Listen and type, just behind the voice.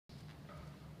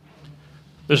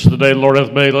This is the day the Lord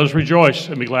hath made. Let us rejoice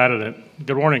and be glad in it.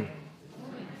 Good morning.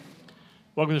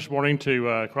 Welcome this morning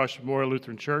to Christ Memorial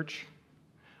Lutheran Church.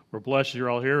 We're blessed you're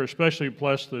all here, especially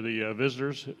blessed that the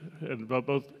visitors, and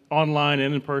both online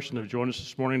and in person, have joined us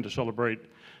this morning to celebrate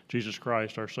Jesus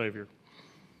Christ, our Savior.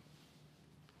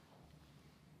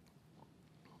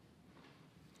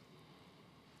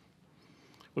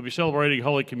 We'll be celebrating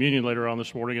Holy Communion later on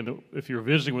this morning, and if you're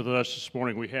visiting with us this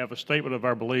morning, we have a statement of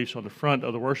our beliefs on the front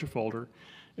of the worship folder.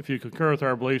 If you concur with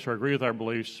our beliefs or agree with our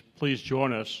beliefs, please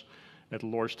join us at the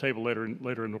Lord's table later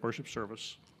in the worship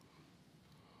service.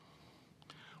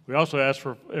 We also ask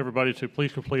for everybody to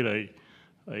please complete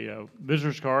a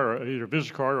visitor's card, or either a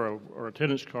visitor's card or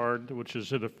attendance card, which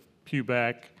is in the pew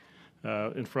back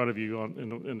in front of you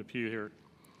in the pew here,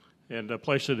 and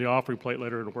place it in the offering plate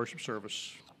later in the worship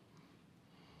service.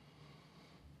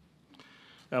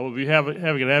 We'll be having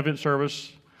an Advent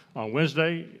service on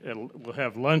Wednesday. We'll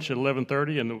have lunch at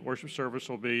 11:30, and the worship service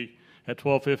will be at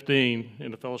 12:15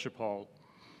 in the fellowship hall.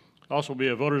 Also, will be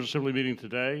a voters' assembly meeting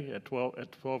today at 12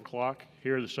 o'clock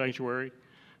here in the sanctuary.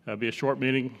 It'll be a short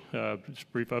meeting, just a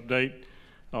brief update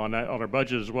on our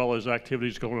budget as well as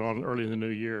activities going on early in the new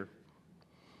year.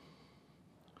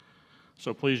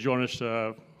 So please join us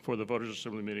for the voters'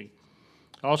 assembly meeting.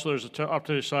 Also, there's an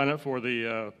opportunity to sign up for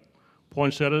the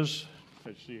poinsettias,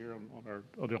 as you see here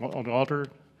on the altar.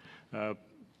 The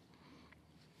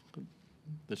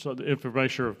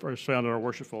information is found in our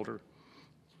worship folder.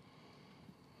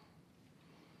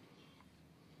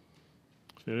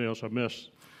 Anything else I missed?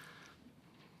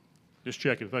 Just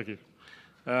checking. Thank you.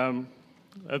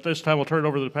 At this time, we'll turn it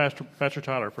over to Pastor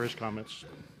Tyler for his comments.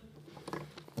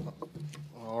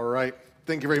 All right.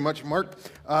 Thank you very much, Mark.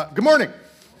 Good morning.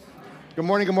 Good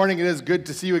morning, good morning. It is good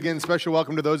to see you again. Special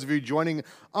welcome to those of you joining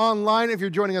online. If you're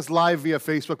joining us live via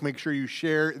Facebook, make sure you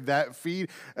share that feed.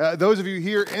 Those of you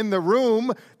here in the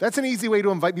room, that's an easy way to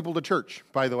invite people to church,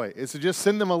 by the way, is to just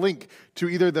send them a link to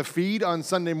either the feed on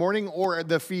Sunday morning or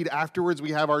the feed afterwards.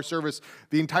 We have our service,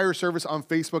 the entire service on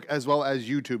Facebook as well as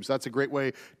YouTube. So that's a great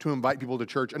way to invite people to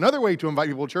church. Another way to invite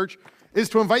people to church is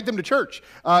to invite them to church,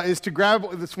 is to grab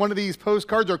one of these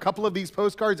postcards or a couple of these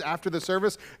postcards after the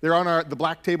service. They're on the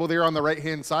black table there on the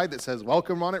right-hand side that says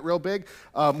welcome on it real big.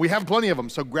 We have plenty of them,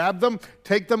 so grab them,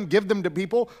 take them, give them to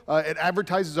people. It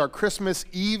advertises our Christmas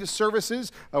Eve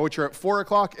services, which are at 4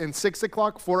 o'clock and 6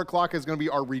 o'clock. 4 o'clock is going to be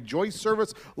our Rejoice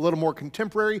service, a little more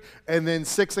contemporary, and then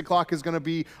 6 o'clock is going to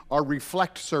be our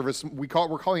Reflect service. We're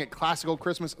calling it Classical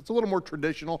Christmas. It's a little more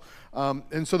traditional,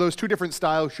 and so those two different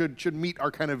styles should meet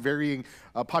our kind of varying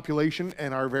population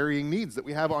and our varying needs that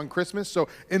we have on Christmas. So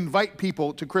invite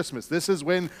people to Christmas. This is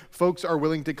when folks are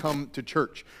willing to come to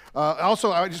church.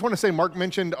 Also, I just want to say, Mark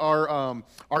mentioned our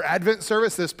Advent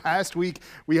service this past week.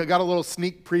 We got a little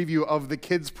sneak preview of the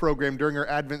kids program during our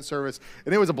Advent service,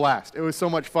 and it was a blast. It was so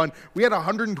much fun. We had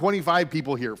 125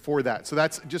 people here for that, so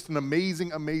that's just an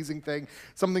amazing, amazing thing,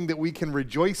 something that we can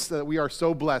rejoice that we are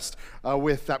so blessed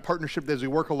with that partnership as we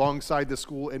work alongside the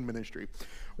school and ministry.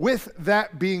 With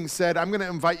that being said, I'm going to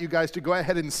invite you guys to go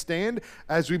ahead and stand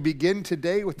as we begin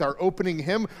today with our opening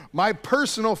hymn, my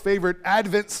personal favorite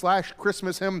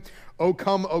Advent/Christmas hymn, O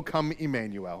Come,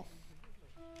 Emmanuel.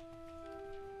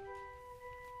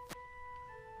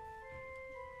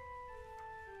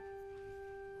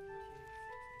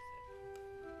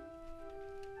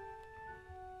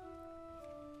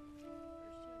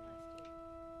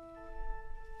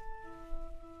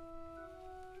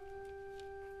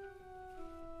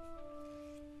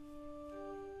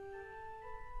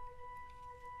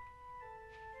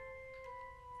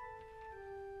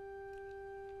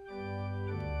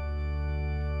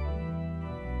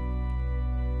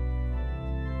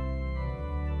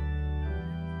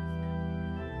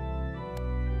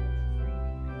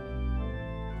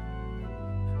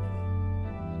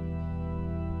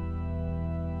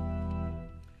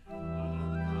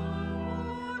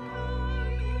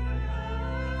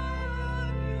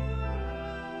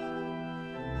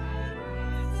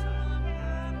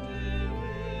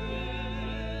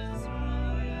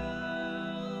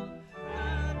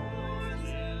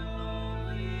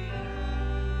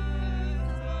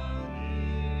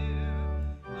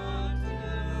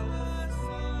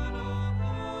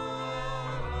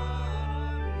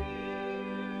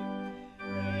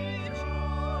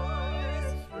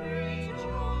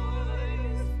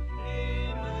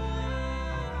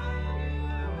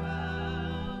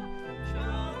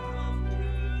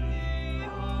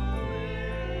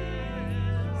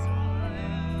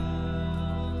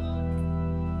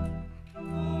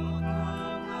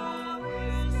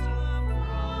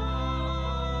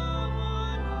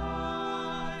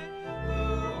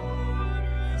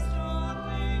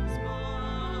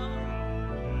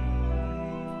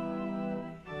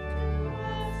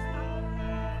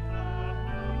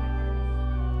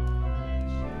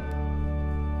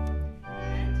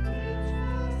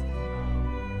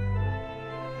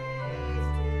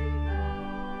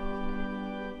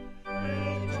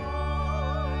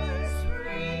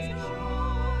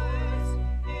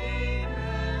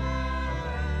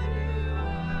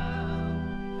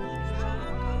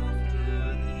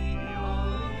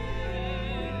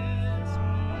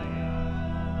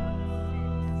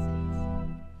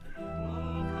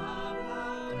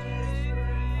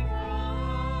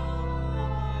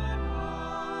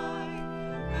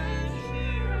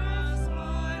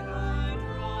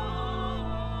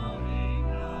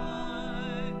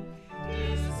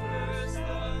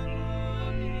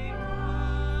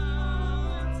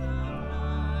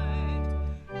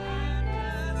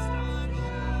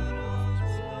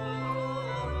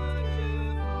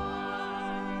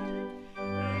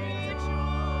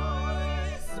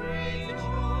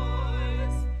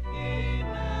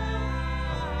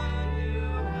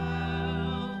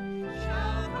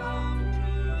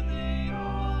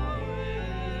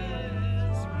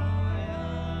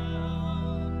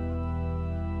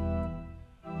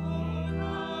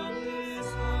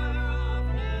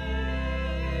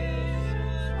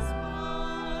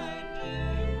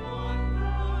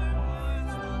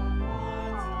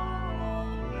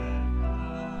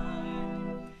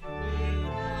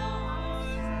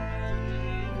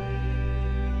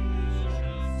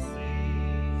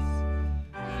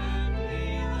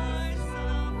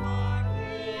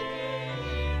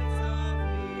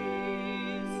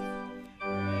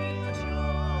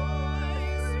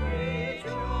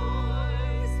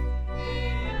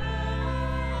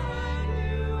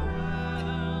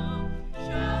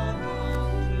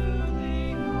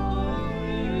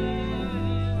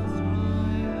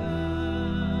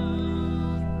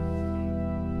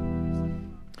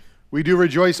 We do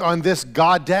rejoice on this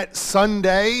Gaudete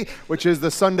Sunday, which is the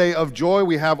Sunday of joy.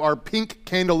 We have our pink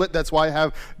candle lit. That's why I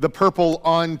have the purple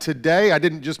on today. I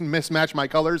didn't just mismatch my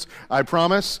colors, I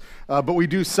promise. But we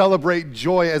do celebrate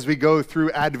joy as we go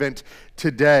through Advent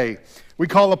today. We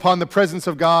call upon the presence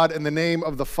of God in the name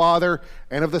of the Father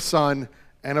and of the Son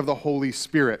and of the Holy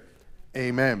Spirit.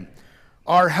 Amen.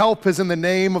 Our help is in the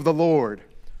name of the Lord,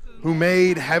 who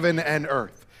made heaven and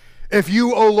earth. If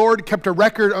you, O Lord, kept a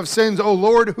record of sins, O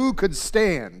Lord, who could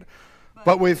stand?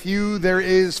 But with you there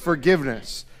is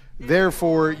forgiveness.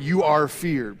 Therefore you are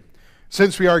feared.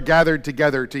 Since we are gathered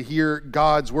together to hear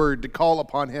God's word, to call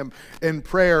upon him in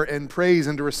prayer and praise,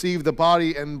 and to receive the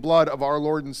body and blood of our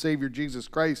Lord and Savior Jesus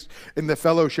Christ in the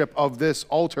fellowship of this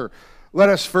altar, let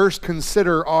us first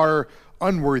consider our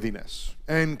unworthiness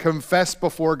and confess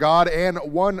before God and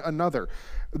one another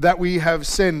that we have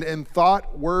sinned in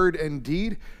thought, word, and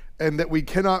deed, and that we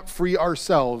cannot free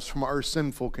ourselves from our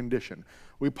sinful condition.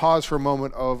 We pause for a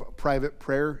moment of private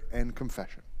prayer and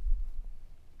confession.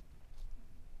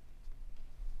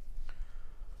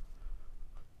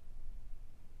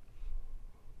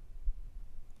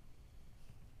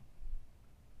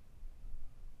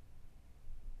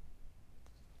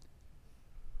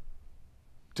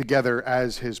 Together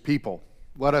as his people,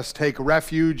 let us take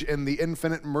refuge in the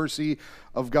infinite mercy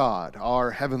of God,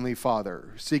 our Heavenly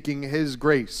Father, seeking his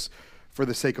grace for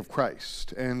the sake of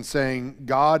Christ, and saying,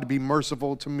 God, be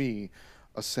merciful to me,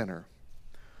 a sinner.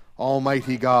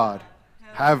 Almighty God,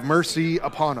 have mercy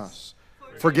upon us,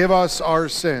 forgive us our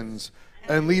sins,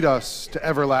 and lead us to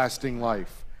everlasting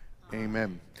life.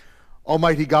 Amen.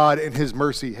 Almighty God, in his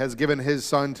mercy, has given his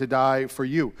Son to die for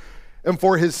you, and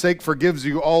for his sake forgives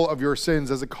you all of your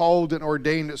sins. As a called and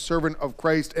ordained servant of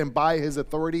Christ, and by his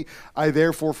authority, I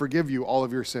therefore forgive you all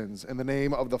of your sins. In the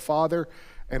name of the Father,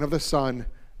 and of the Son,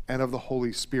 and of the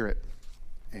Holy Spirit.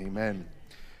 Amen.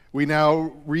 We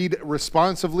now read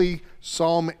responsively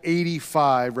Psalm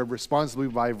 85, read responsively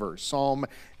by verse. Psalm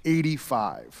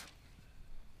 85.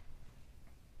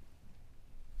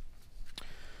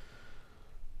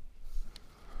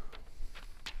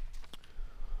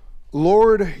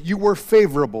 Lord, you were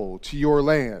favorable to your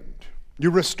land. You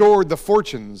restored the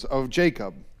fortunes of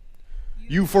Jacob.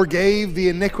 You forgave the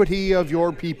iniquity of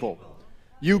your people.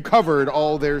 You covered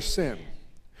all their sin.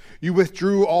 You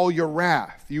withdrew all your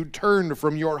wrath. You turned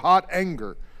from your hot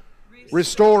anger.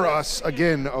 Restore us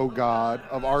again, O God,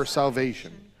 of our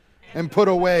salvation, and put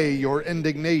away your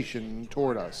indignation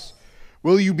toward us.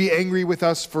 Will you be angry with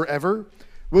us forever?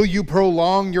 Will you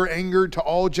prolong your anger to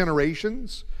all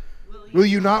generations? Will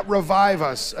you not revive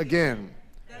us again,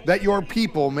 that your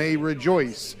people may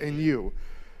rejoice in you?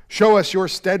 Show us your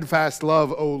steadfast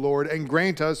love, O Lord, and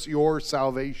grant us your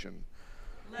salvation.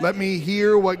 Let me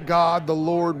hear what God the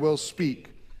Lord will speak,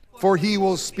 for he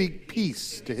will speak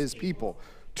peace to his people,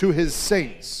 to his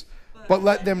saints, but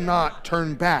let them not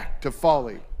turn back to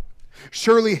folly.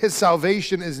 Surely his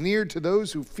salvation is near to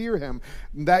those who fear him,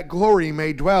 that glory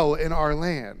may dwell in our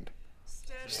land.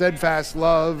 Steadfast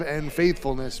love and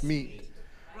faithfulness meet.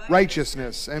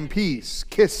 Righteousness and peace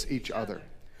kiss each other.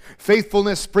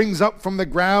 Faithfulness springs up from the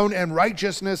ground, and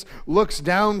righteousness looks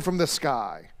down from the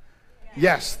sky.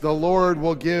 Yes, the Lord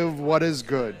will give what is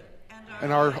good,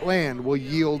 and our land will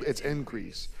yield its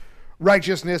increase.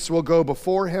 Righteousness will go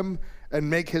before him and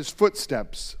make his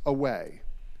footsteps a way.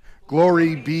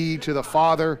 Glory be to the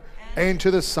Father, and to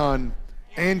the Son,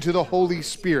 and to the Holy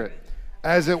Spirit,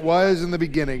 as it was in the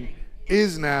beginning,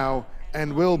 is now,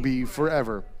 and will be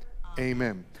forever.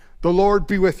 Amen. The Lord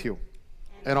be with you,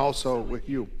 and also with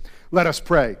you. Let us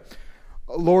pray.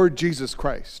 Lord Jesus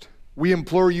Christ, we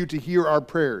implore you to hear our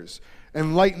prayers,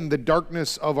 and lighten the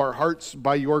darkness of our hearts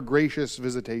by your gracious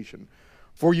visitation.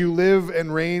 For you live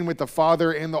and reign with the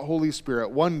Father and the Holy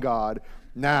Spirit, one God,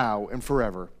 now and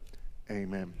forever.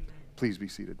 Amen. Please be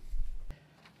seated.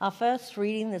 Our first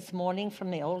reading this morning from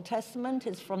the Old Testament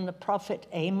is from the prophet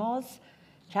Amos,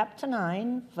 chapter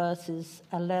 9, verses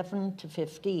 11 to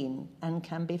 15, and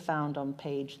can be found on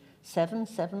page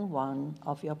 771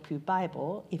 of your Pew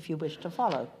Bible if you wish to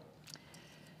follow.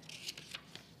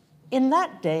 In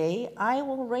that day I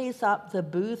will raise up the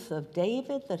booth of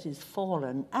David that is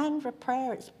fallen, and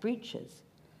repair its breaches,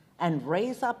 and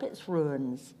raise up its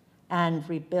ruins, and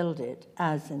rebuild it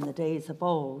as in the days of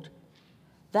old,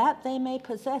 that they may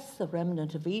possess the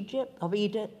remnant of Egypt, of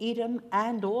Edom,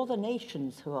 and all the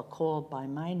nations who are called by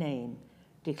my name,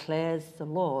 declares the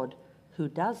Lord who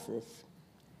does this.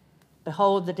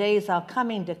 Behold, the days are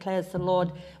coming, declares the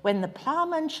Lord, when the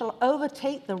plowman shall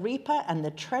overtake the reaper, and the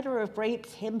treader of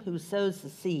grapes him who sows the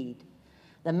seed.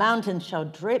 The mountains shall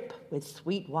drip with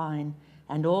sweet wine,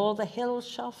 and all the hills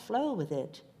shall flow with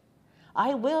it.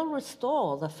 I will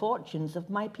restore the fortunes of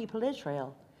my people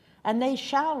Israel, and they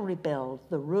shall rebuild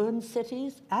the ruined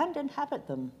cities and inhabit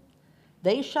them.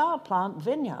 They shall plant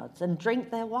vineyards and drink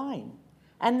their wine,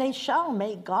 and they shall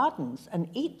make gardens and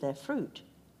eat their fruit.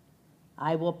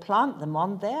 I will plant them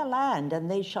on their land, and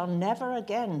they shall never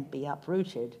again be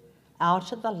uprooted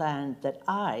out of the land that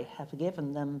I have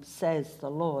given them, says the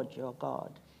Lord your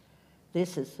God.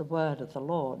 This is the word of the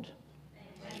Lord.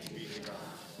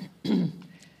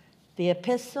 The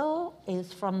epistle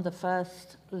is from the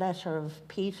first letter of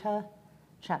Peter,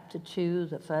 chapter 2,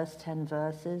 the first 10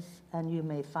 verses, and you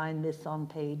may find this on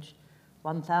page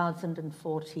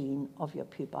 1014 of your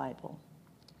Pew Bible.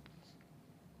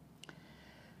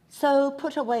 So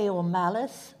put away all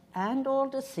malice and all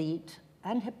deceit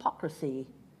and hypocrisy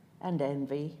and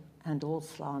envy and all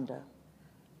slander.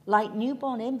 Like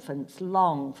newborn infants,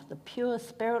 long for the pure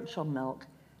spiritual milk,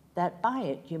 that by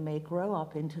it you may grow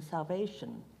up into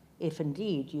salvation, if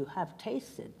indeed you have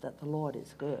tasted that the Lord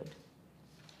is good.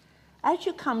 As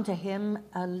you come to him,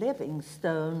 a living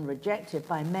stone rejected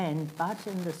by men, but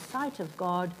in the sight of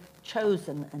God,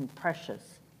 chosen and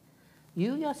precious.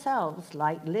 You yourselves,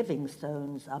 like living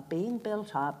stones, are being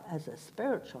built up as a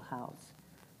spiritual house,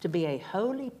 to be a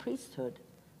holy priesthood,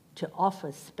 to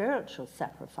offer spiritual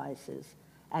sacrifices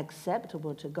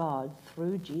acceptable to God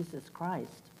through Jesus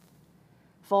Christ.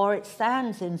 For it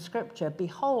stands in Scripture,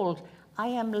 behold, I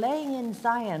am laying in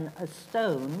Zion a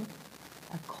stone,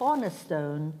 a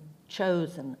cornerstone,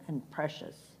 chosen and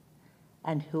precious,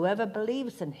 and whoever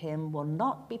believes in him will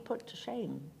not be put to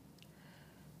shame.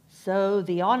 So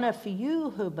the honor is for you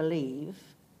who believe,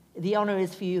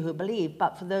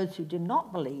 but for those who do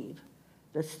not believe,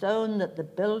 the stone that the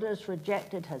builders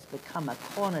rejected has become a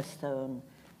cornerstone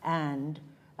and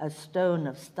a stone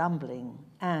of stumbling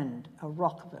and a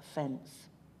rock of offense.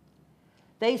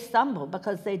 They stumble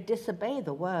because they disobey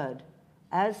the word,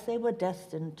 as they were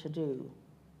destined to do.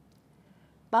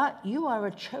 But you are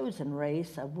a chosen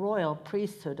race, a royal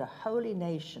priesthood, a holy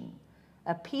nation,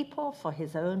 a people for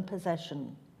his own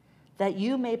possession, that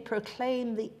you may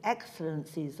proclaim the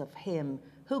excellencies of him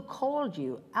who called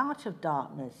you out of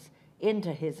darkness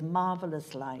into his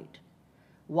marvelous light.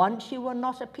 Once you were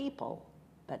not a people,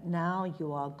 but now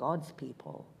you are God's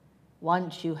people.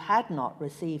 Once you had not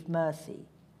received mercy,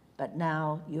 but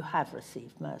now you have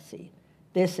received mercy.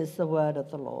 This is the word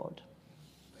of the Lord.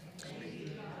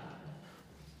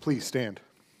 Please stand.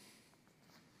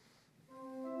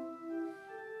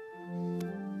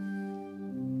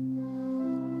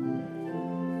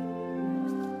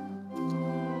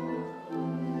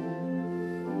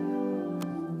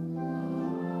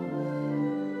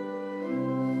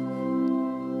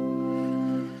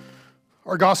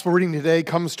 Our gospel reading today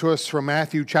comes to us from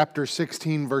Matthew chapter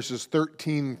 16, verses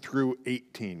 13 through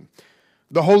 18.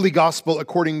 The Holy Gospel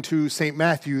according to St.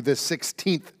 Matthew, the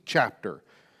 16th chapter.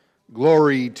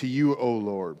 Glory to you, O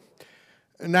Lord.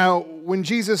 Now, when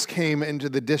Jesus came into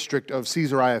the district of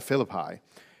Caesarea Philippi,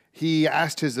 he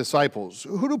asked his disciples,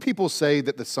 "Who do people say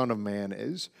that the Son of Man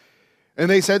is?" And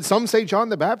they said, "Some say John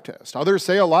the Baptist, others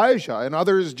say Elijah, and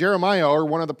others Jeremiah or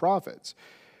one of the prophets."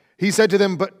 He said to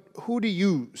them, "But who do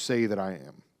you say that I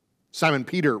am?" Simon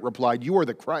Peter replied, "You are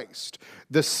the Christ,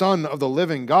 the Son of the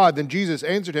living God." Then Jesus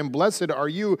answered him, "Blessed are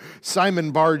you,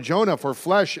 Simon Bar-Jonah, for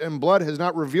flesh and blood has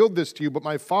not revealed this to you, but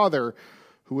my Father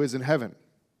who is in heaven.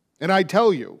 And I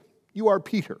tell you, you are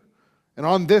Peter, and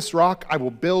on this rock I will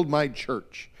build my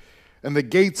church, and the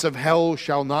gates of hell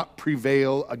shall not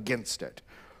prevail against it."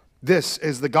 This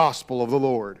is the gospel of the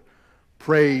Lord.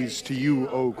 Praise to you,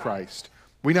 O Christ.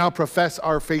 We now profess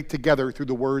our faith together through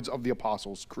the words of the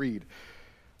Apostles' Creed.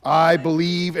 I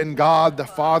believe in God the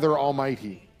Father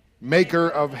Almighty, maker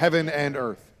of heaven and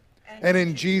earth, and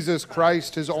in Jesus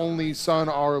Christ, his only Son,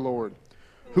 our Lord,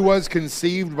 who was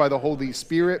conceived by the Holy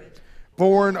Spirit,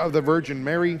 born of the Virgin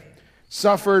Mary,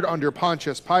 suffered under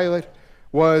Pontius Pilate,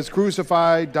 was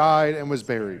crucified, died, and was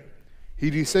buried.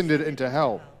 He descended into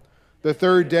hell. The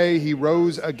third day he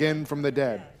rose again from the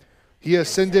dead. He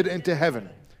ascended into heaven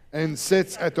and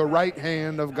sits at the right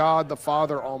hand of God the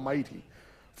Father Almighty.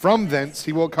 From thence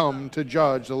he will come to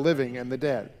judge the living and the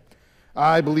dead.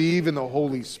 I believe in the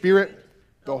Holy Spirit,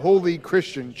 the holy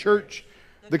Christian church,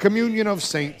 the communion of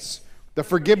saints, the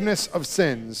forgiveness of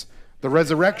sins, the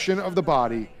resurrection of the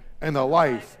body, and the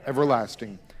life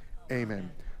everlasting.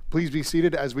 Amen. Please be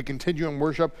seated as we continue in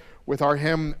worship with our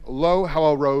hymn, Lo, How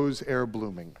a Rose Ere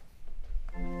Blooming.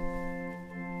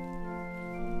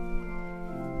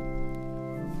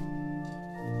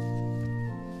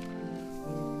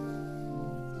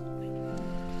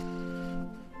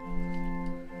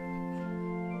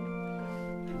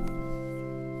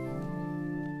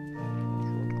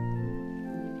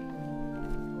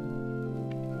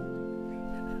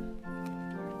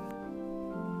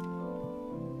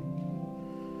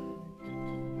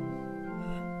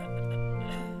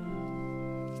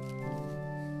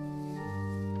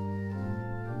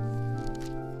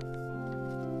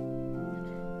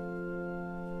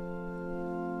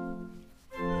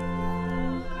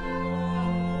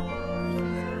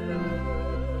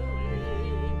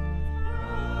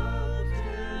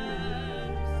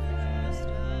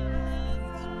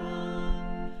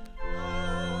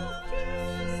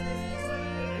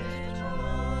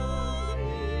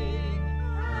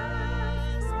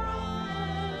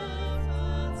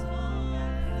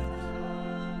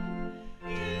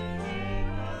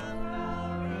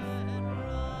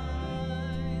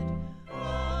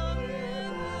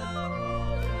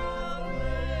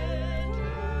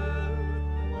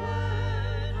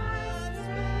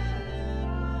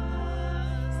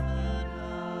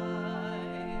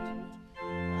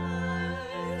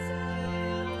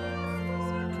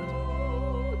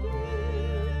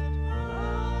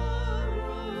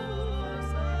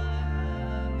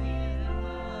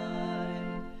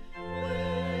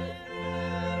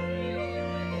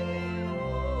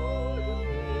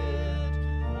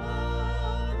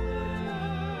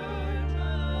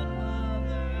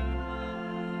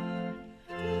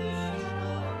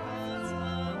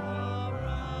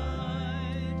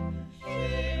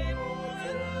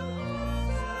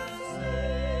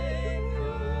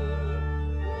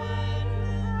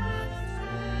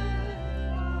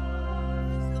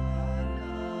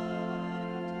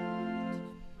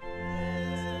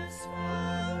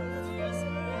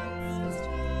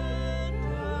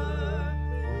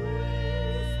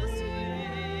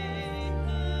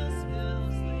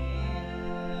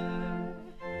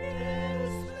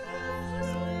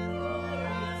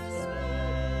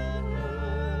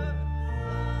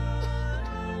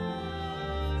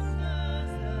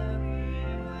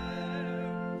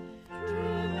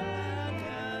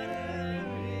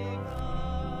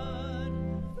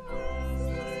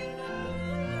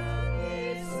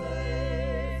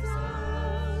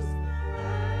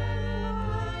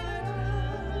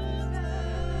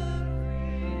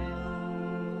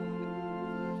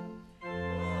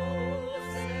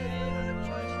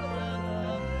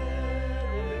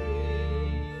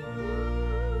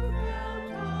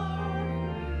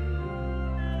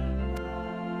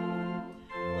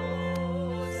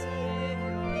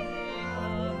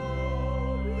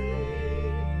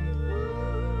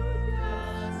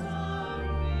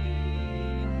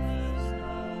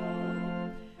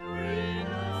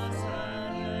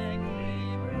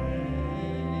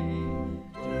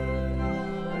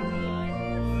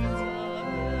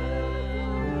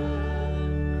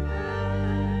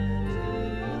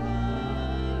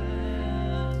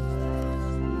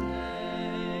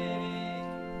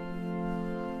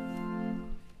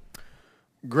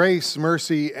 Grace,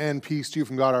 mercy, and peace to you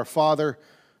from God our Father,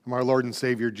 from our Lord and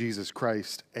Savior, Jesus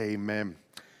Christ. Amen.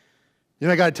 You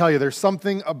know, I got to tell you, there's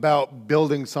something about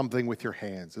building something with your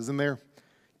hands, isn't there?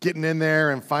 Getting in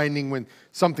there and finding when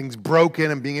something's broken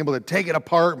and being able to take it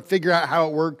apart and figure out how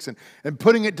it works and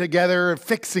putting it together and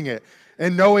fixing it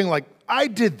and knowing, like, I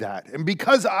did that. And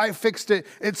because I fixed it,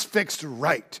 it's fixed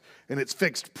right and it's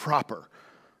fixed proper.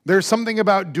 There's something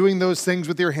about doing those things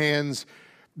with your hands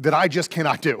that I just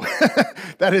cannot do.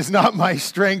 That is not my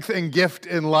strength and gift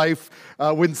in life.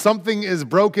 When something is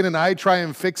broken and I try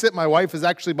and fix it, my wife is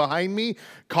actually behind me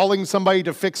calling somebody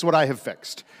to fix what I have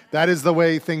fixed. That is the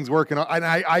way things work. And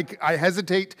I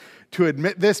hesitate to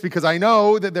admit this because I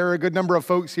know that there are a good number of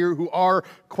folks here who are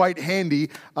quite handy,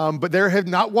 but there have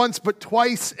not once but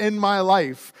twice in my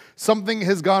life, something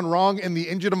has gone wrong in the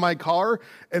engine of my car,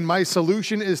 and my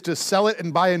solution is to sell it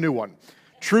and buy a new one.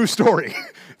 True story.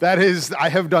 That is, I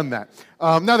have done that.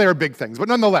 Now, they are big things, but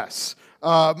nonetheless.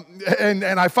 And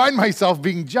I find myself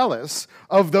being jealous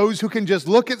of those who can just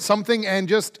look at something and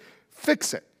just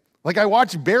fix it. Like I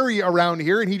watch Barry around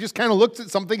here, and he just kind of looks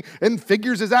at something and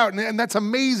figures it out, and that's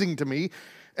amazing to me.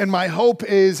 And my hope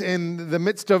is in the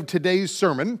midst of today's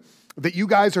sermon that you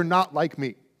guys are not like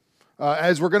me,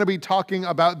 as we're going to be talking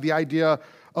about the idea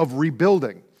of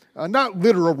rebuilding. Not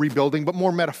literal rebuilding, but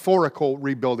more metaphorical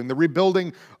rebuilding. The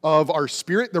rebuilding of our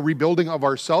spirit, the rebuilding of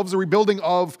ourselves, the rebuilding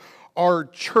of our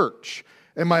church.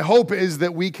 And my hope is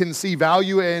that we can see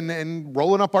value in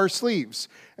rolling up our sleeves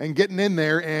and getting in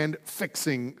there and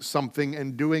fixing something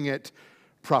and doing it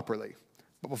properly.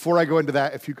 But before I go into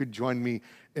that, if you could join me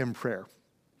in prayer.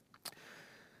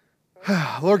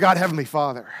 Lord God, Heavenly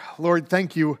Father, Lord,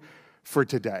 thank you for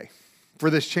today, for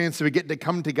this chance that we get to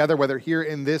come together, whether here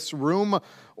in this room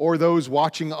or those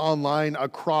watching online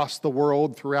across the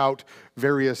world throughout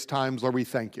various times. Lord, we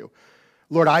thank you.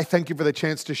 Lord, I thank you for the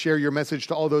chance to share your message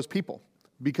to all those people.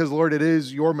 Because, Lord, it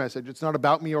is your message. It's not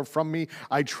about me or from me.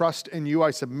 I trust in you.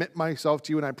 I submit myself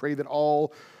to you, and I pray that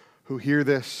all who hear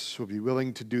this will be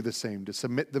willing to do the same, to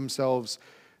submit themselves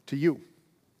to you.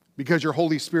 Because your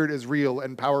Holy Spirit is real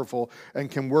and powerful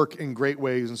and can work in great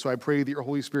ways. And so I pray that your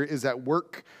Holy Spirit is at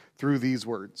work through these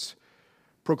words.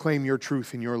 Proclaim your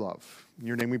truth and your love. In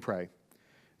your name we pray.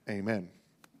 Amen.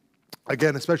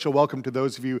 Again, a special welcome to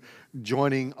those of you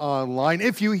joining online.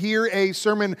 If you hear a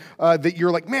sermon that you're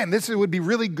like, man, this would be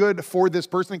really good for this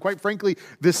person, and quite frankly,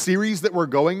 this series that we're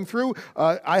going through,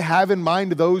 I have in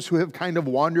mind those who have kind of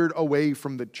wandered away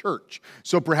from the church.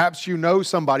 So perhaps you know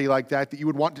somebody like that you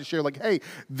would want to share, like, hey,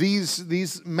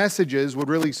 these messages would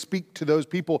really speak to those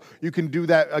people. You can do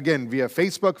that, again, via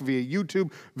Facebook, via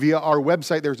YouTube, via our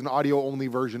website. There's an audio-only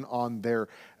version on there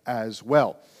as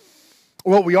well.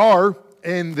 Well, we are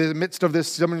in the midst of this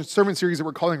sermon series that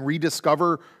we're calling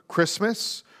Rediscover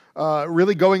Christmas,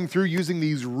 really going through using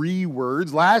these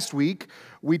words. Last week,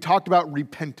 we talked about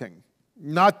repenting.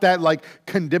 Not that like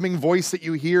condemning voice that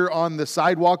you hear on the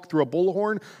sidewalk through a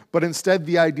bullhorn, but instead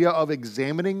the idea of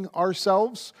examining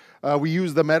ourselves. We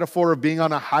use the metaphor of being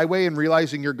on a highway and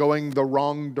realizing you're going the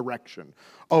wrong direction,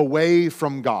 away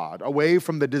from God, away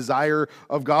from the desire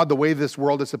of God, the way this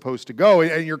world is supposed to go.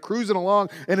 And you're cruising along,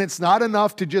 and it's not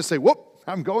enough to just say, whoop,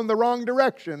 I'm going the wrong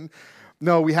direction.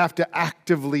 No, we have to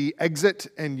actively exit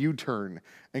and U-turn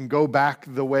and go back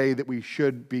the way that we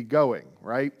should be going,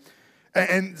 right?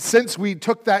 And since we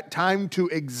took that time to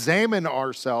examine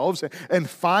ourselves and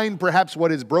find perhaps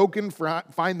what is broken,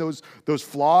 find those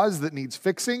flaws that needs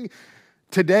fixing,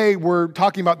 today we're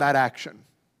talking about that action,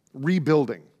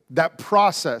 rebuilding, that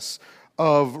process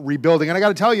of rebuilding. And I got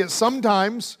to tell you,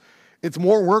 sometimes it's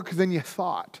more work than you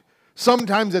thought.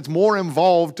 Sometimes it's more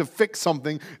involved to fix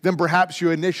something than perhaps you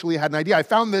initially had an idea. I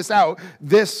found this out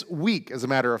this week, as a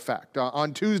matter of fact.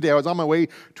 On Tuesday, I was on my way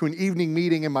to an evening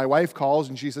meeting, and my wife calls,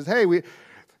 and she says, hey,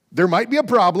 there might be a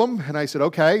problem. And I said,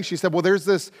 okay. She said, well, there's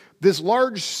this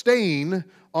large stain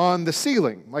on the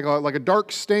ceiling, like a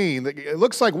dark stain. It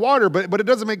looks like water, but it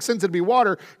doesn't make sense it'd be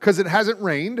water because it hasn't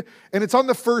rained, and it's on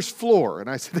the first floor. And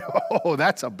I said, oh,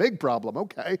 that's a big problem.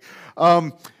 Okay.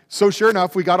 So sure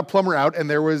enough, we got a plumber out, and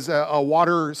there was a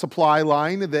water supply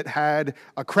line that had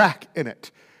a crack in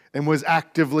it and was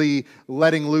actively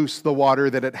letting loose the water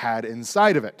that it had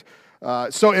inside of it.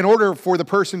 So in order for the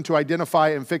person to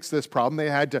identify and fix this problem, they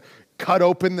had to cut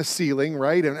open the ceiling,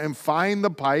 right, and find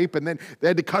the pipe, and then they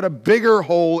had to cut a bigger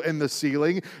hole in the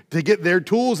ceiling to get their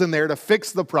tools in there to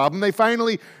fix the problem. They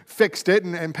finally fixed it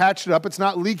and patched it up. It's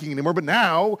not leaking anymore, but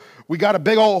now we got a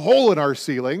big old hole in our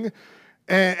ceiling.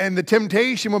 And the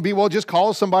temptation would be, well, just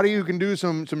call somebody who can do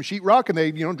some sheetrock, and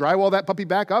they drywall that puppy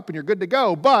back up, and you're good to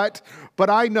go. But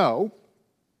I know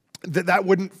that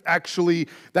wouldn't actually,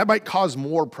 that might cause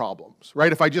more problems,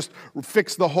 right? If I just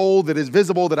fix the hole that is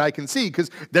visible that I can see, because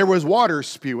there was water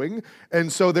spewing,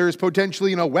 and so there's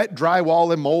potentially, wet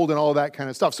drywall and mold and all that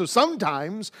kind of stuff. So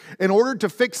sometimes, in order to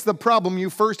fix the problem, you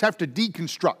first have to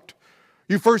deconstruct.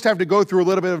 You first have to go through a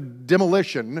little bit of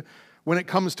demolition when it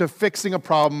comes to fixing a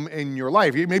problem in your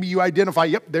life. Maybe you identify,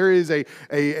 yep, there is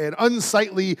an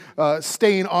unsightly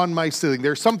stain on my ceiling.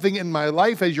 There's something in my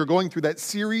life as you're going through that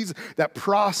series, that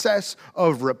process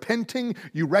of repenting,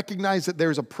 you recognize that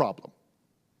there's a problem,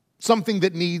 something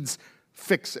that needs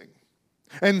fixing.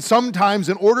 And sometimes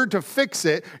in order to fix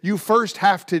it, you first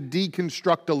have to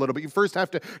deconstruct a little bit. You first have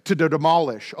to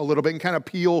demolish a little bit and kind of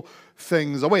peel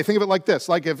things away. Think of it like this.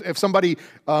 Like if somebody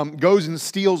goes and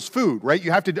steals food, right?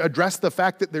 You have to address the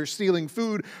fact that they're stealing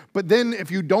food. But then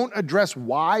if you don't address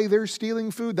why they're stealing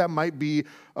food, that might be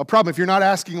a problem. If you're not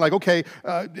asking like, okay,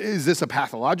 is this a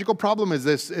pathological problem?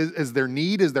 Is there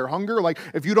need? Is there hunger? Like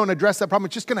if you don't address that problem,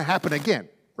 it's just going to happen again.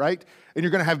 Right? And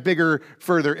you're going to have bigger,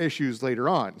 further issues later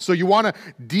on. So you want to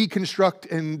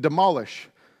deconstruct and demolish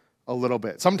a little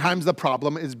bit. Sometimes the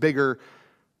problem is bigger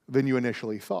than you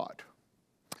initially thought.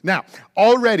 Now,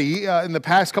 already in the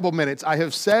past couple minutes, I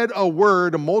have said a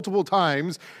word multiple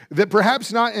times that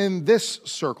perhaps not in this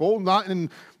circle, not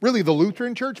in really the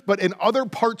Lutheran church, but in other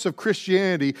parts of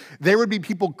Christianity, there would be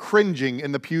people cringing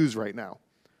in the pews right now.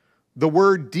 The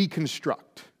word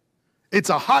deconstruct. It's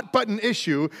a hot button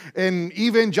issue in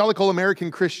evangelical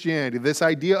American Christianity, this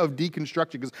idea of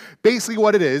deconstruction, because basically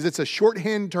what it is, it's a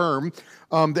shorthand term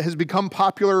that has become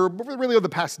popular really over the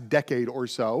past decade or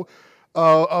so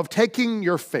of taking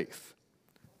your faith,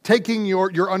 taking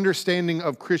your understanding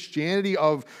of Christianity,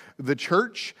 of the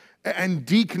church, and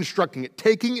deconstructing it,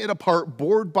 taking it apart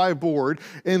board by board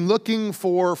and looking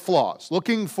for flaws,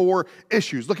 looking for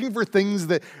issues, looking for things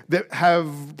that have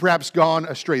perhaps gone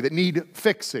astray, that need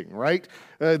fixing, right?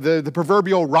 The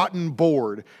proverbial rotten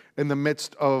board in the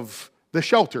midst of the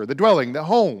shelter, the dwelling, the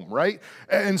home, right?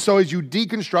 And so as you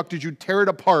deconstruct, as you tear it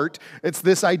apart, it's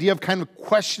this idea of kind of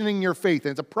questioning your faith.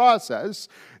 And it's a process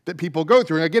that people go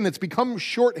through. And again, it's become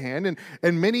shorthand,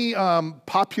 and many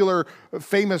popular,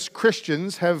 famous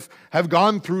Christians have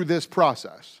gone through this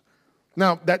process.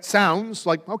 Now, that sounds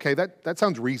like, okay, that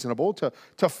sounds reasonable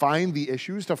to find the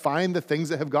issues, to find the things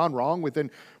that have gone wrong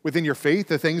within your faith,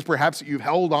 the things perhaps that you've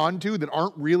held on to that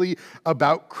aren't really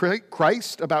about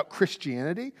Christ, about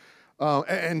Christianity,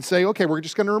 and say, okay, we're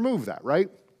just going to remove that, right?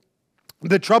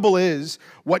 The trouble is,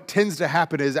 what tends to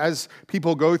happen is as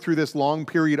people go through this long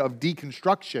period of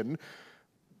deconstruction,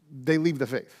 they leave the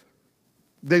faith.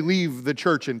 They leave the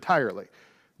church entirely.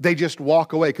 They just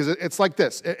walk away, because it's like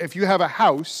this. If you have a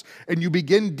house and you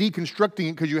begin deconstructing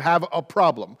it because you have a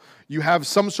problem, you have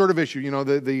some sort of issue,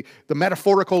 the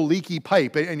metaphorical leaky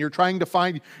pipe, and you're trying to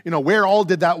find, where all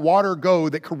did that water go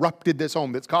that corrupted this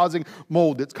home, that's causing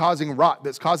mold, that's causing rot,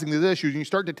 that's causing these issues, and you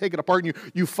start to take it apart, and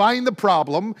you find the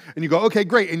problem, and you go, okay,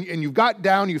 great, and you've got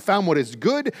down, you found what is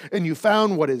good, and you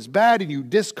found what is bad, and you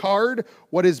discard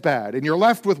what is bad, and you're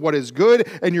left with what is good,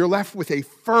 and you're left with a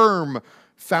firm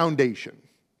foundation.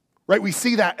 Right? We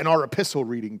see that in our epistle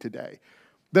reading today.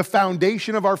 The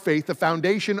foundation of our faith, the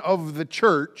foundation of the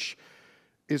church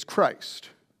is Christ.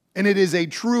 And it is a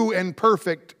true and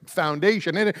perfect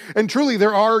foundation. And truly,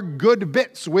 there are good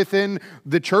bits within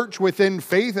the church, within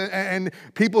faith, and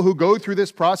people who go through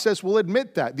this process will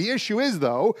admit that. The issue is,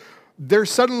 though, they're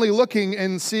suddenly looking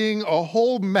and seeing a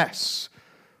whole mess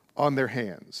on their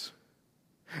hands.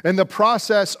 And the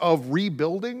process of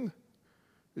rebuilding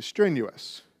is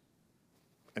strenuous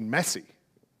and messy.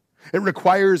 It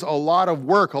requires a lot of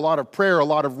work, a lot of prayer, a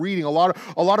lot of reading, a lot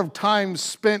of time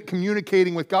spent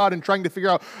communicating with God and trying to figure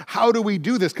out, how do we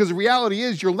do this? Because the reality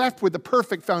is you're left with the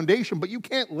perfect foundation, but you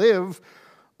can't live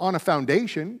on a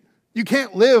foundation. You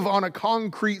can't live on a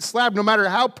concrete slab, no matter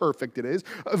how perfect it is.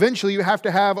 Eventually you have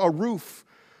to have a roof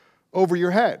over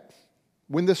your head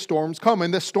when the storms come,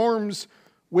 and the storms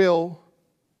will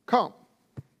come.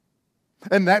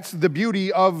 And that's the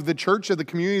beauty of the church, of the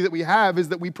community that we have, is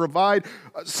that we provide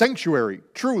sanctuary,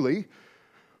 truly,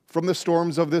 from the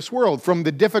storms of this world, from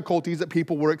the difficulties that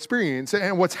people will experience.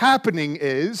 And what's happening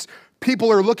is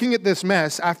people are looking at this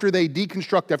mess after they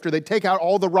deconstruct, after they take out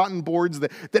all the rotten boards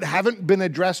that haven't been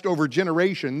addressed over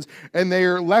generations, and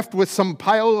they're left with some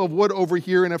pile of wood over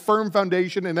here and a firm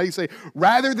foundation, and they say,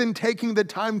 rather than taking the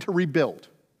time to rebuild,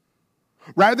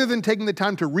 rather than taking the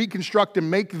time to reconstruct and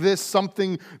make this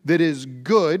something that is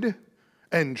good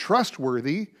and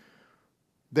trustworthy,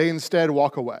 they instead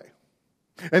walk away.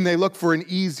 And they look for an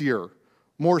easier,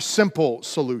 more simple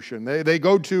solution. They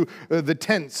go to the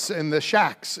tents and the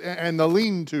shacks and the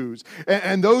lean-tos.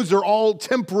 And those are all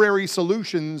temporary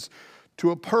solutions to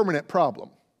a permanent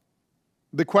problem.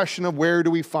 The question of where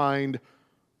do we find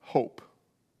hope?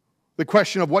 The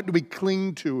question of what do we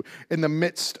cling to in the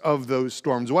midst of those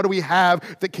storms? What do we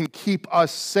have that can keep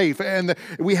us safe? And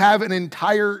we have an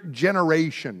entire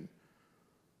generation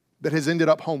that has ended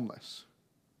up homeless,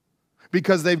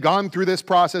 because they've gone through this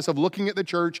process of looking at the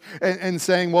church and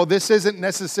saying, well, this isn't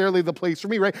necessarily the place for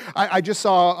me, right? I just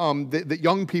saw that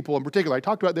young people in particular, I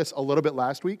talked about this a little bit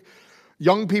last week,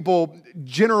 young people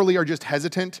generally are just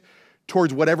hesitant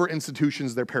towards whatever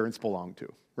institutions their parents belong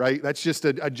to, right? That's just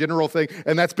a general thing,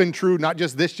 and that's been true not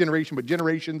just this generation, but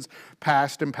generations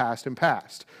past and past and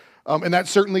past. And that's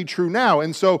certainly true now.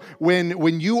 And so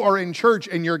when you are in church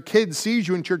and your kid sees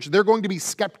you in church, they're going to be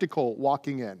skeptical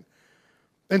walking in.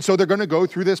 And so they're going to go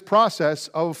through this process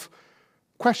of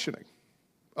questioning,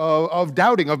 of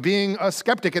doubting, of being a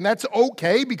skeptic. And that's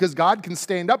okay, because God can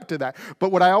stand up to that.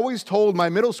 But what I always told my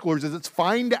middle schoolers is it's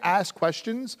fine to ask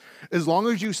questions as long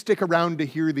as you stick around to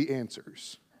hear the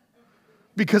answers.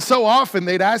 Because so often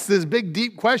they'd ask this big,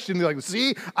 deep question. They're like,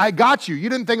 see, I got you. You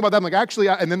didn't think about that. I'm like, actually,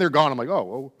 and then they're gone. I'm like,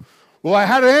 oh, well, I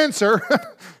had an answer.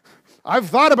 I've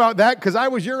thought about that because I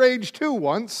was your age too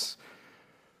once.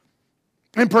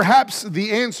 And perhaps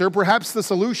the answer, perhaps the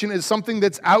solution is something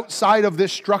that's outside of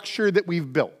this structure that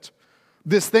we've built,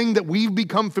 this thing that we've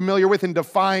become familiar with and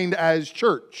defined as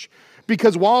church.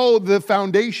 Because while the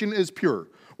foundation is pure,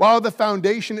 while the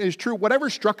foundation is true, whatever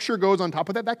structure goes on top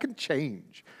of that, that can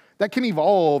change. That can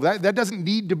evolve. That doesn't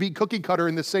need to be cookie cutter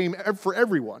and the same for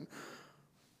everyone.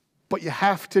 But you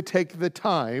have to take the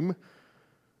time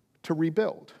to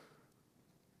rebuild.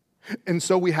 And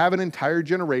so we have an entire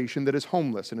generation that is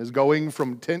homeless and is going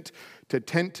from tent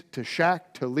to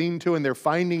shack to lean-to, and they're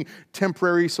finding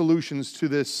temporary solutions to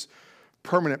this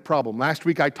permanent problem. Last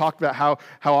week I talked about how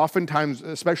oftentimes,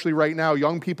 especially right now,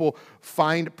 young people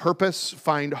find purpose,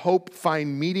 find hope,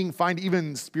 find meaning, find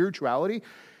even spirituality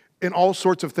in all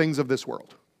sorts of things of this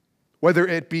world. Whether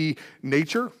it be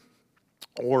nature,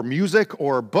 or music,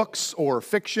 or books, or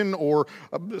fiction, or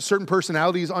certain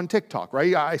personalities on TikTok,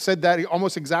 right? I said that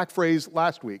almost exact phrase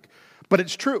last week, but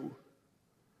it's true.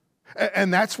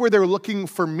 And that's where they're looking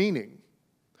for meaning.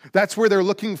 That's where they're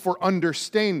looking for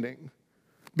understanding,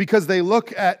 because they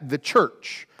look at the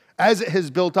church as it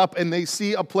has built up and they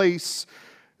see a place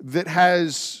that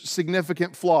has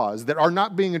significant flaws that are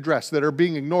not being addressed, that are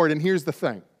being ignored. And here's the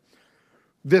thing.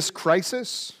 This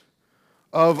crisis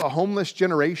of a homeless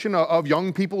generation, of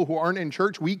young people who aren't in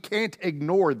church, we can't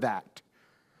ignore that,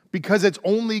 because it's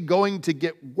only going to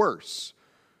get worse.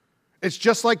 It's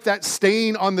just like that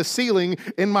stain on the ceiling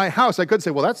in my house. I could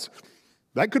say, well,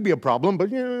 that could be a problem, but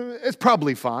it's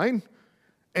probably fine.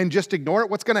 And just ignore it.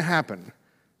 What's going to happen?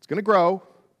 It's going to grow.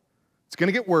 It's going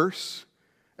to get worse.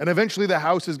 And eventually the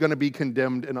house is going to be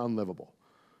condemned and unlivable.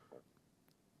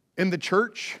 In the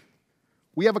church,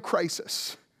 we have a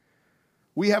crisis.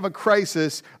 We have a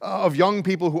crisis of young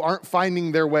people who aren't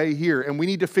finding their way here, and we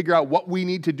need to figure out what we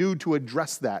need to do to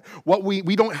address that.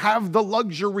 We don't have the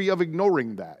luxury of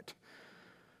ignoring that.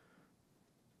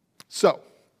 So,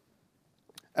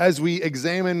 as we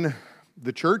examine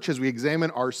the church, as we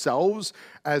examine ourselves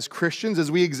as Christians,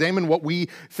 as we examine what we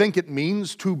think it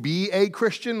means to be a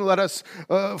Christian, let us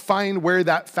find where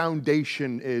that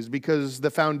foundation is, because the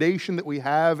foundation that we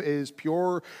have is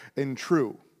pure and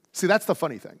true. See, that's the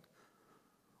funny thing.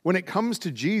 When it comes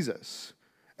to Jesus,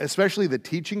 especially the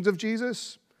teachings of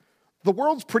Jesus, the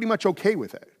world's pretty much okay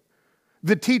with it.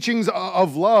 The teachings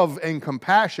of love and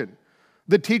compassion,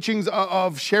 the teachings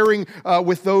of sharing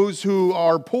with those who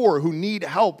are poor, who need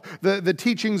help, the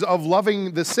teachings of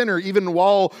loving the sinner even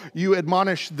while you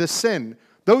admonish the sin.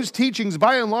 Those teachings,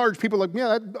 by and large, people are like,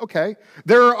 yeah, okay.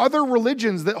 There are other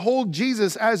religions that hold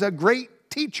Jesus as a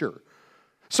great teacher.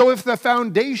 So if the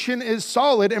foundation is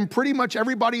solid and pretty much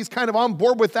everybody's kind of on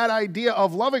board with that idea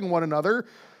of loving one another,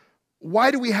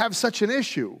 why do we have such an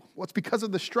issue? Well, it's because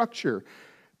of the structure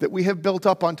that we have built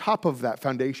up on top of that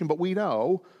foundation, but we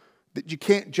know that you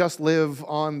can't just live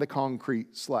on the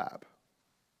concrete slab.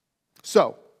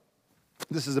 So,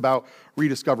 this is about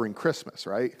rediscovering Christmas,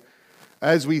 right?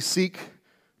 As we seek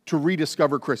to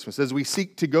rediscover Christmas, as we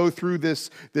seek to go through this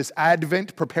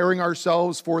Advent, preparing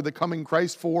ourselves for the coming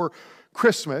Christ, for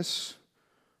Christmas,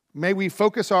 may we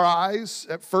focus our eyes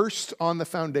at first on the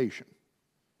foundation,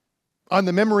 on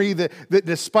the memory that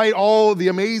despite all the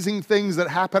amazing things that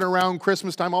happen around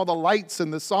Christmas time, all the lights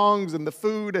and the songs and the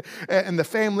food and the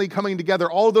family coming together,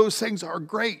 all those things are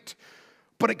great,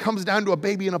 but it comes down to a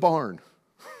baby in a barn.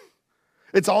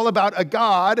 It's all about a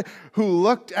God who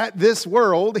looked at this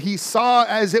world, he saw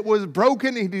as it was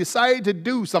broken, and he decided to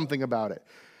do something about it.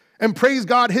 And praise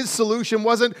God, his solution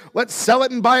wasn't, let's sell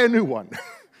it and buy a new one.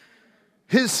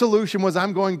 His solution was,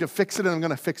 I'm going to fix it and I'm going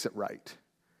to fix it right.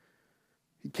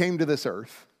 He came to this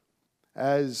earth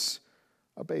as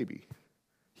a baby.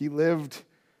 He lived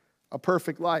a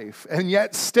perfect life. And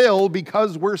yet still,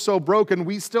 because we're so broken,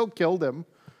 we still killed him.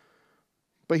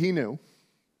 But he knew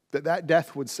that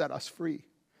death would set us free.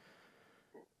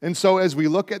 And so as we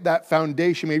look at that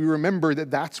foundation, maybe remember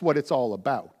that that's what it's all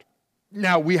about.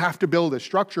 Now, we have to build a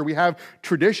structure. We have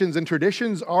traditions, and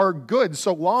traditions are good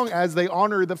so long as they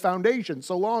honor the foundation,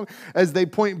 so long as they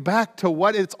point back to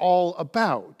what it's all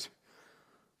about.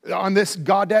 On this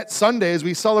Gaudete Sunday, as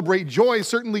we celebrate joy,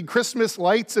 certainly Christmas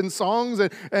lights and songs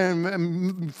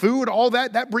and food, all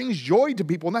that brings joy to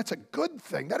people, and that's a good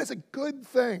thing. That is a good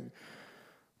thing.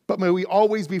 But may we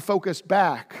always be focused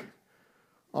back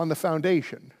on the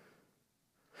foundation.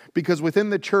 Because within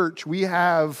the church, we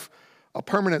have a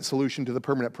permanent solution to the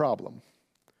permanent problem.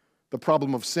 The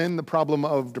problem of sin, the problem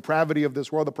of depravity of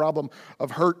this world, the problem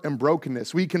of hurt and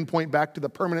brokenness. We can point back to the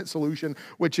permanent solution,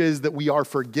 which is that we are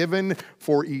forgiven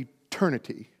for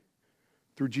eternity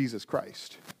through Jesus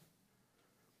Christ.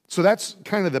 So that's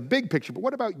kind of the big picture. But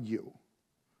what about you?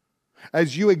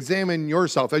 As you examine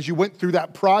yourself, as you went through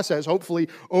that process, hopefully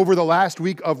over the last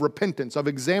week of repentance, of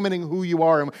examining who you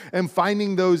are and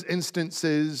finding those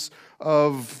instances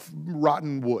of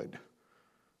rotten wood.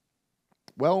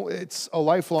 Well, it's a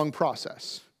lifelong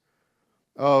process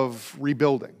of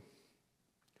rebuilding,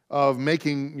 of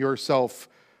making yourself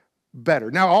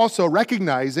better. Now, also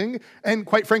recognizing and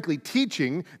quite frankly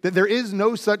teaching that there is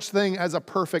no such thing as a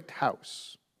perfect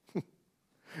house.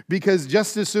 Because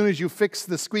just as soon as you fix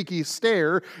the squeaky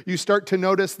stair, you start to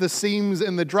notice the seams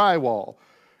in the drywall.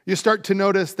 You start to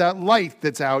notice that light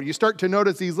that's out. You start to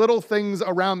notice these little things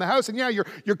around the house. And yeah,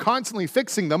 you're constantly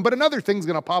fixing them, but another thing's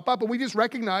going to pop up. And we just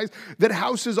recognize that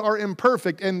houses are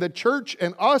imperfect. And the church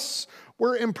and us,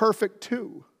 we're imperfect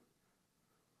too.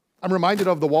 I'm reminded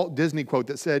of the Walt Disney quote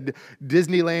that said,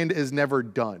 Disneyland is never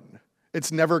done.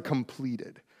 It's never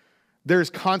completed.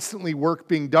 There's constantly work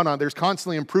being done on. There's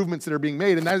constantly improvements that are being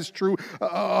made. And that is true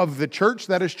of the church.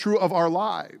 That is true of our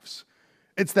lives.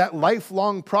 It's that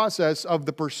lifelong process of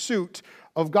the pursuit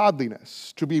of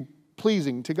godliness to be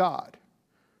pleasing to God.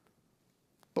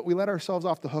 But we let ourselves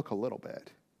off the hook a little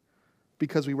bit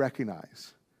because we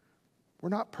recognize we're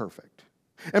not perfect.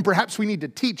 And perhaps we need to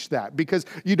teach that because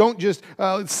you don't just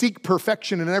seek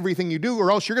perfection in everything you do,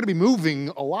 or else you're going to be moving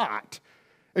a lot.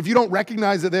 If you don't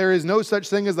recognize that there is no such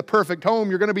thing as the perfect home,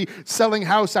 you're going to be selling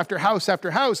house after house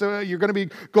after house. You're going to be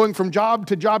going from job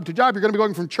to job to job. You're going to be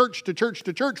going from church to church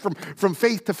to church, from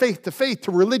faith to faith to faith,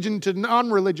 to religion to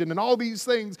non-religion, and all these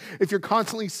things if you're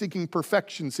constantly seeking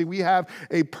perfection. See, we have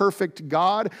a perfect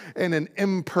God and an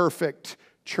imperfect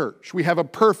church. We have a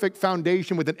perfect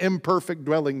foundation with an imperfect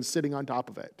dwelling sitting on top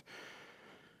of it.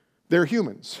 There are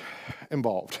humans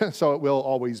involved, so it will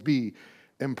always be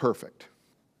imperfect.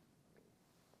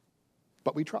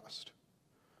 But we trust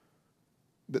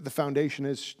that the foundation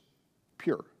is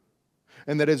pure.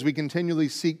 And that as we continually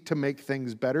seek to make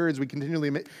things better, as we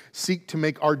continually seek to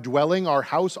make our dwelling, our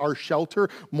house, our shelter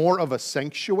more of a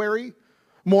sanctuary,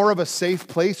 more of a safe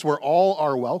place where all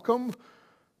are welcome,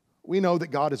 we know that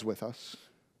God is with us,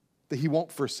 that He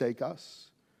won't forsake us,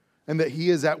 and that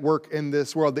He is at work in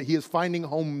this world, that He is finding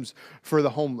homes for the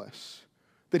homeless,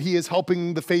 that He is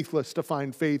helping the faithless to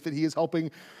find faith, that He is helping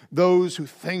those who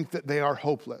think that they are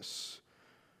hopeless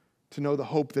to know the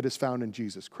hope that is found in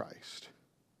Jesus Christ.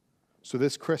 So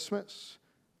this Christmas,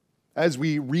 as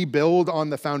we rebuild on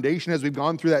the foundation, as we've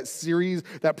gone through that series,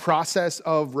 that process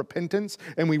of repentance,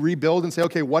 and we rebuild and say,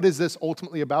 okay, what is this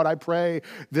ultimately about? I pray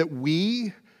that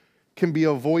we can be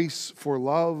a voice for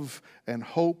love and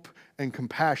hope and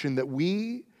compassion, that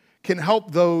we can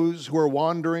help those who are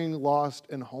wandering, lost,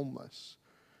 and homeless.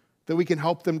 That we can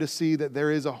help them to see that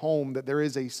there is a home, that there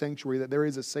is a sanctuary, that there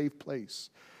is a safe place.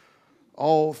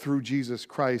 All through Jesus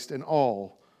Christ and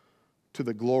all to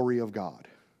the glory of God.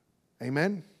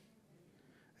 Amen?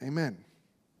 Amen.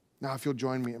 Now if you'll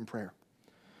join me in prayer.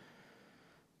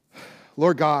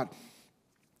 Lord God,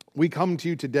 we come to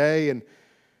you today and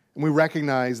we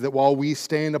recognize that while we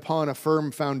stand upon a firm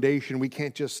foundation, we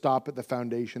can't just stop at the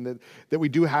foundation, that we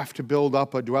do have to build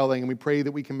up a dwelling, and we pray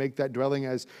that we can make that dwelling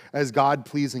as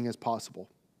God-pleasing as possible.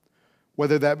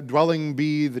 Whether that dwelling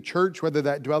be the church, whether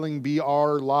that dwelling be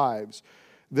our lives,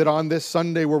 that on this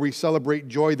Sunday where we celebrate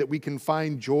joy, that we can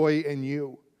find joy in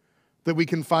you, that we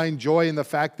can find joy in the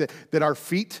fact that our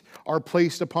feet are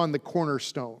placed upon the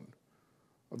cornerstone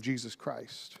of Jesus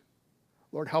Christ.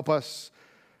 Lord, help us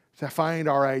to find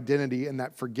our identity in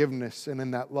that forgiveness and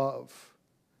in that love,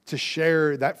 to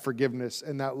share that forgiveness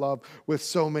and that love with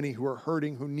so many who are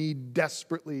hurting, who need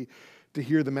desperately to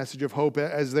hear the message of hope.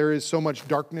 As there is so much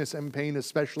darkness and pain,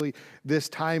 especially this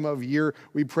time of year,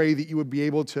 we pray that you would be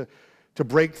able to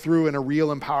break through in a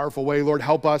real and powerful way. Lord,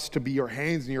 help us to be your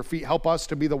hands and your feet. Help us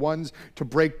to be the ones to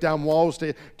break down walls,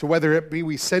 to whether it be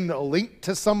we send a link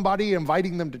to somebody,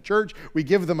 inviting them to church, we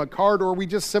give them a card, or we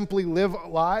just simply live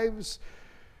lives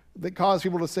that cause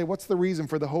people to say, what's the reason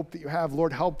for the hope that you have?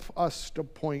 Lord, help us to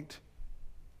point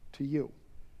to you.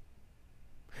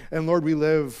 And Lord, we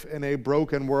live in a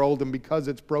broken world, and because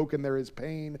it's broken, there is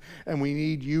pain, and we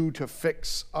need you to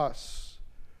fix us.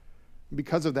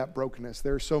 Because of that brokenness,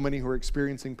 there are so many who are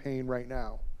experiencing pain right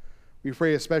now. We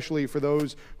pray especially for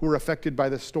those who are affected by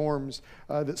the storms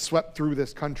that swept through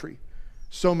this country.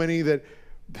 So many that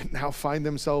now find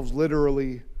themselves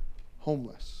literally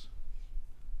homeless.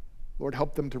 Lord,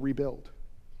 help them to rebuild.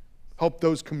 Help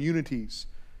those communities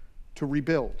to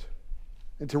rebuild,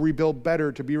 and to rebuild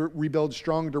better, to be rebuild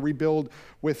strong, to rebuild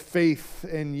with faith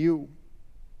in you.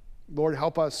 Lord,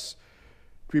 help us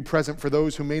to be present for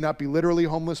those who may not be literally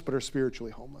homeless but are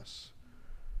spiritually homeless.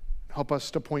 Help us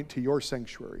to point to your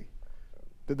sanctuary,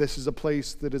 that this is a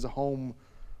place that is a home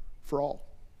for all.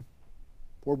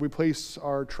 Lord, we place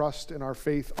our trust and our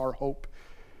faith, our hope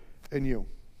in you.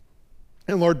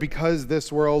 And Lord, because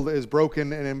this world is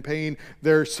broken and in pain,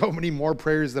 there are so many more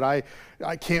prayers that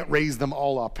I can't raise them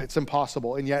all up. It's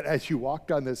impossible. And yet, as you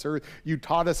walked on this earth, you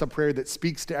taught us a prayer that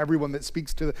speaks to everyone, that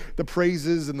speaks to the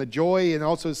praises and the joy, and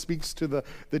also speaks to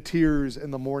the tears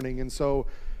and the mourning. And so,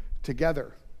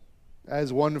 together,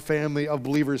 as one family of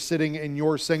believers sitting in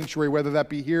your sanctuary, whether that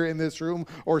be here in this room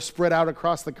or spread out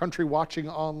across the country watching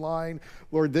online,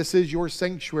 Lord, this is your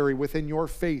sanctuary within your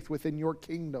faith, within your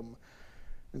kingdom.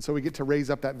 And so we get to raise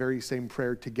up that very same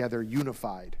prayer together,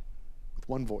 unified, with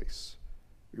one voice.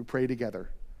 We pray together,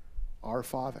 Our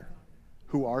Father,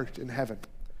 who art in heaven,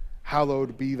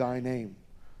 hallowed be thy name.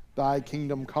 Thy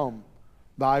kingdom come,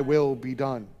 thy will be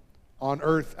done, on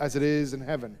earth as it is in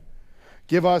heaven.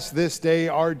 Give us this day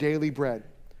our daily bread,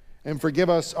 and forgive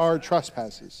us our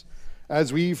trespasses,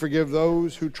 as we forgive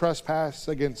those who trespass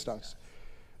against us.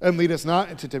 And lead us not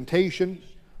into temptation,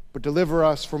 but deliver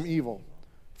us from evil.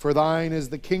 For thine is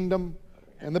the kingdom,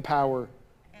 and the power,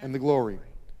 and the glory,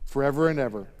 forever and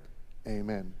ever.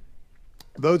 Amen.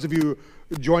 Those of you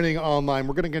joining online,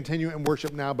 we're going to continue in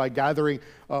worship now by gathering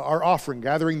our offering,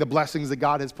 gathering the blessings that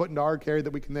God has put into our care that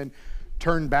we can then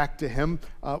turn back to him.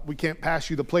 We can't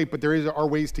pass you the plate, but there are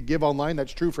ways to give online.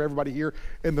 That's true for everybody here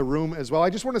in the room as well.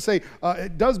 I just want to say,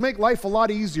 it does make life a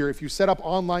lot easier if you set up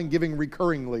online giving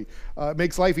recurringly. It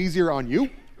makes life easier on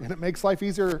you, and it makes life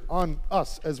easier on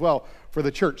us as well for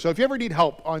the church. So if you ever need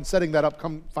help on setting that up,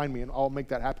 come find me and I'll make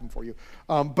that happen for you.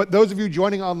 But those of you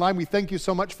joining online, we thank you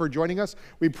so much for joining us.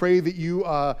 We pray that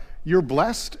you're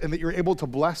blessed and that you're able to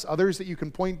bless others, that you can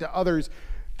point to others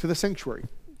to the sanctuary,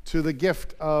 to the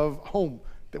gift of home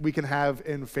that we can have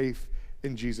in faith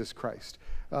in Jesus Christ.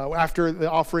 After the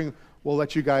offering, we'll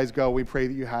let you guys go. We pray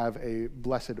that you have a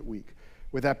blessed week.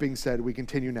 With that being said, we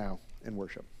continue now in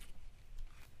worship.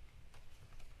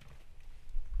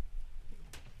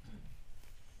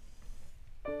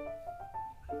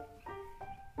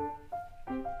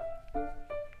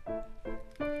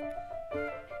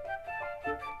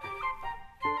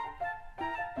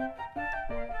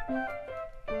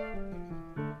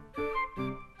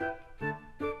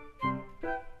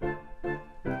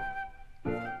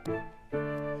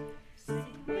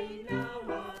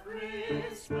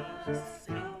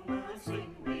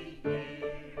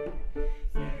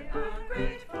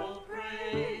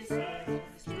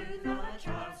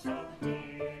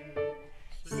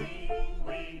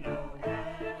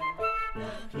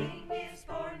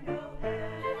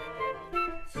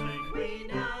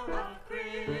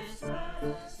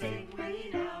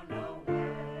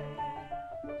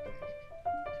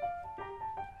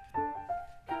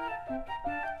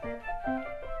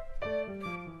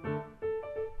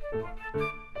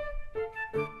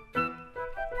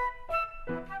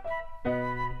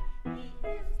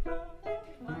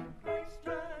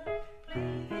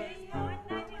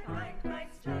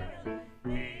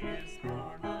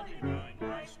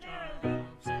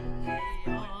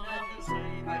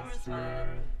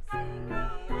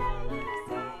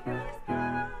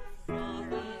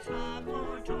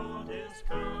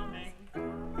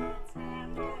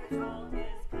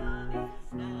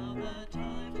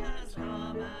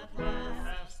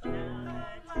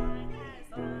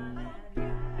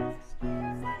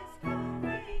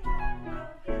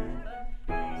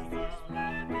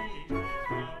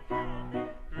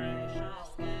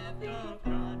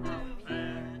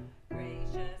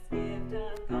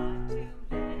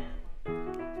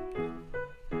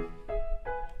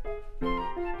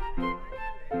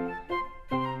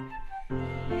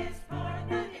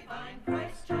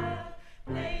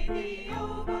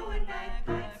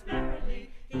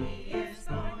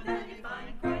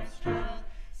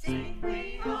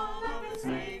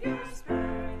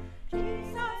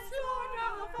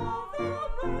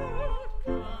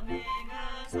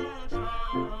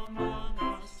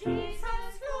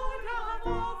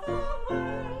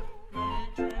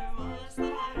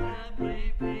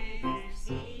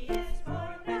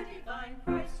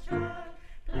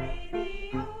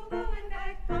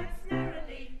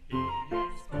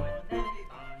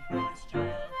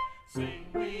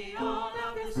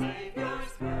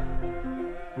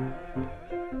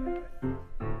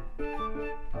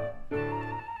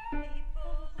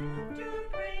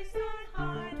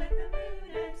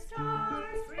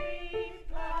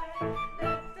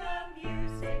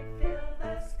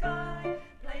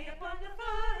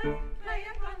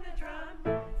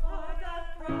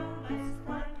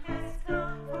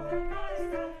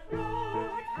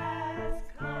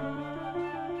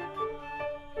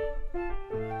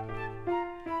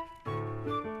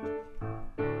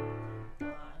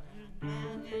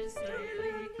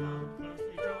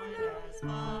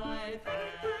 satisfy.